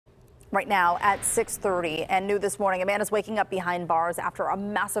Right now at 6:30 and new this morning, a man is waking up behind bars after a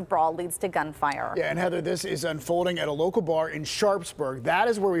massive brawl leads to gunfire. Yeah, and Heather, this is unfolding at a local bar in Sharpsburg. That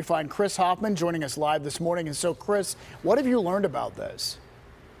is where we find Chris Hoffman joining us live this morning. And so, Chris, what have you learned about this?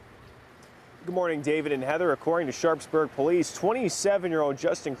 Good morning, David and Heather. According to Sharpsburg police, 27-year-old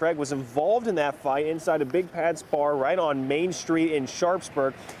Justin Craig was involved in that fight inside a Big Pat's bar right on Main Street in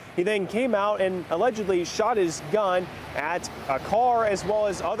Sharpsburg. He then came out and allegedly shot his gun at a car as well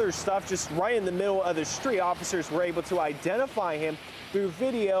as other stuff just right in the middle of the street. Officers were able to identify him through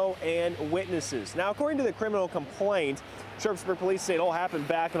video and witnesses. Now, according to the criminal complaint, Sharpsburg police say it all happened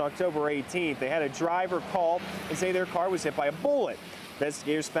back on October 18th. They had a driver call and say their car was hit by a bullet.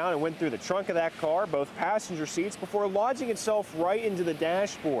 Investigators found and went through the trunk of that car, both passenger seats, before lodging itself right into the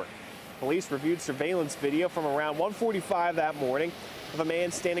dashboard. Police reviewed surveillance video from around 1:45 that morning of a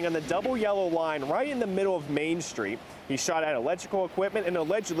man standing on the double yellow line right in the middle of Main Street. He shot at electrical equipment and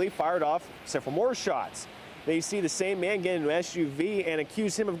allegedly fired off several more shots. They see the same man get in an SUV and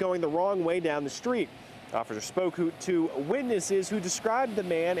accuse him of going the wrong way down the street. Officers spoke to witnesses who described the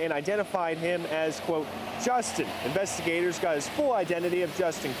man and identified him as, quote, Justin. Investigators got his full identity of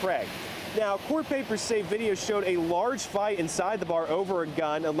Justin Craig. Now, court papers say video showed a large fight inside the bar over a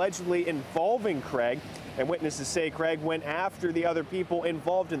gun allegedly involving Craig. And witnesses say Craig went after the other people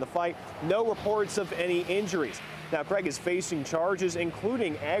involved in the fight. No reports of any injuries. Now, Craig is facing charges,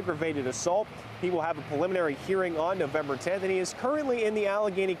 including aggravated assault. He will have a preliminary hearing on November 10th, and he is currently in the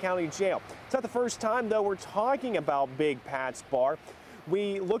Allegheny County Jail. It's not the first time, though, we're talking about Big Pat's Bar.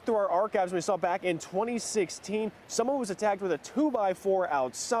 We looked through our archives and we saw back in 2016, someone was attacked with a 2x4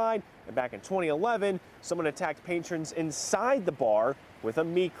 outside. And back in 2011, someone attacked patrons inside the bar with a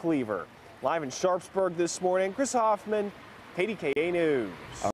meat cleaver. Live in Sharpsburg this morning, Chris Hoffman, KDKA News.